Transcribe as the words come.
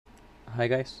Hi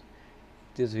guys,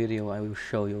 this video I will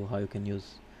show you how you can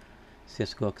use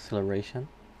CSGO acceleration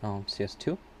on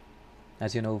CS2.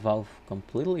 As you know, Valve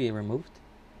completely removed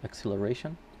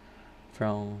acceleration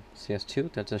from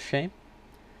CS2. That's a shame.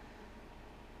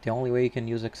 The only way you can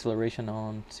use acceleration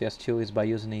on CS2 is by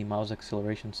using a mouse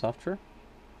acceleration software.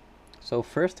 So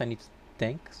first I need to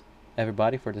thank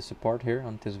everybody for the support here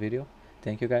on this video.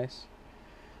 Thank you guys.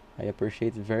 I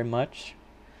appreciate it very much.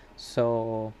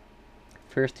 So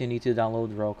first you need to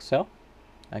download raw Excel.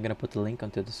 I'm gonna put the link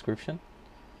on the description.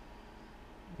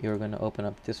 You're gonna open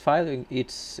up this file.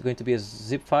 It's going to be a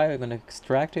zip file. You're gonna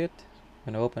extract it.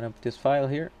 I'm gonna open up this file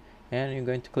here, and you're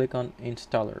going to click on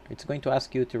installer. It's going to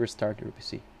ask you to restart your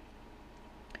PC.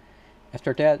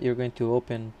 After that, you're going to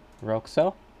open raw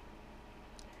Excel.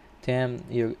 Then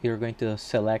you're going to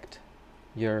select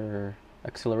your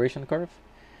acceleration curve.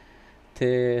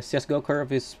 The CSGO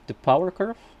curve is the power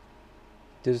curve.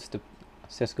 This is the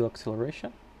CSGO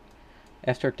acceleration.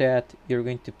 After that, you're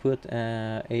going to put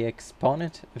a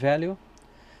exponent value.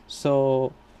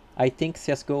 So I think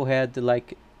CSGO had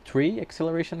like 3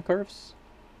 acceleration curves,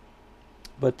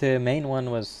 but the main one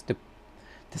was the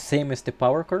same as the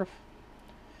power curve,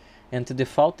 and the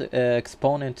default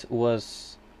exponent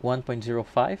was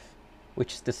 1.05,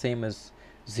 which is the same as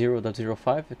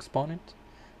 0.05 exponent.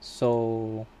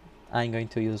 So I'm going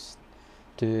to use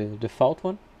the default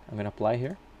one. I'm going to apply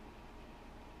here.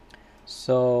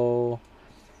 So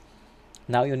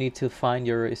now you need to find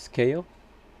your scale,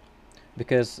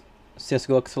 because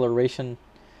CSGO acceleration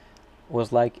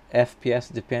was like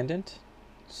FPS dependent.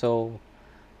 So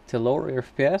the lower your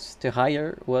FPS, the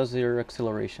higher was your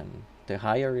acceleration. The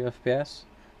higher your FPS,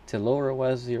 the lower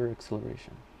was your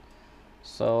acceleration.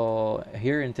 So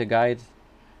here in the guide,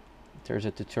 there's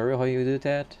a tutorial how you do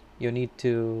that. You need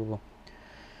to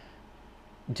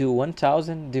do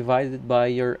 1000 divided by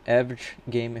your average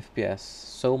game FPS.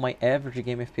 So my average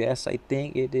game FPS, I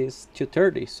think it is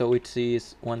 230. So it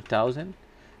is 1000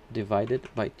 divided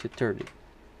by 230.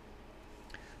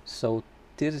 So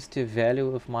this is the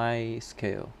value of my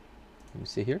scale. Let me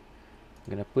see here.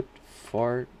 I'm gonna put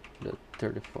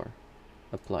 4.34.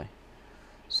 Apply.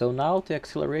 So now the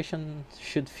acceleration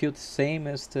should feel the same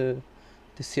as the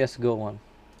CSGO one.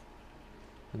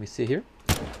 Let me see here.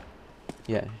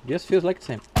 Yeah, just feels like the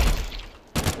same.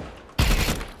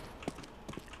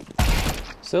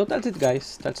 So that's it,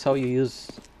 guys. That's how you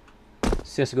use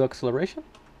CSGO acceleration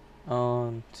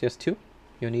on CS2.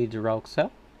 You need the raw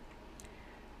Excel.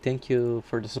 Thank you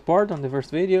for the support on the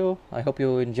first video. I hope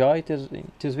you enjoyed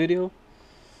this video.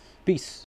 Peace.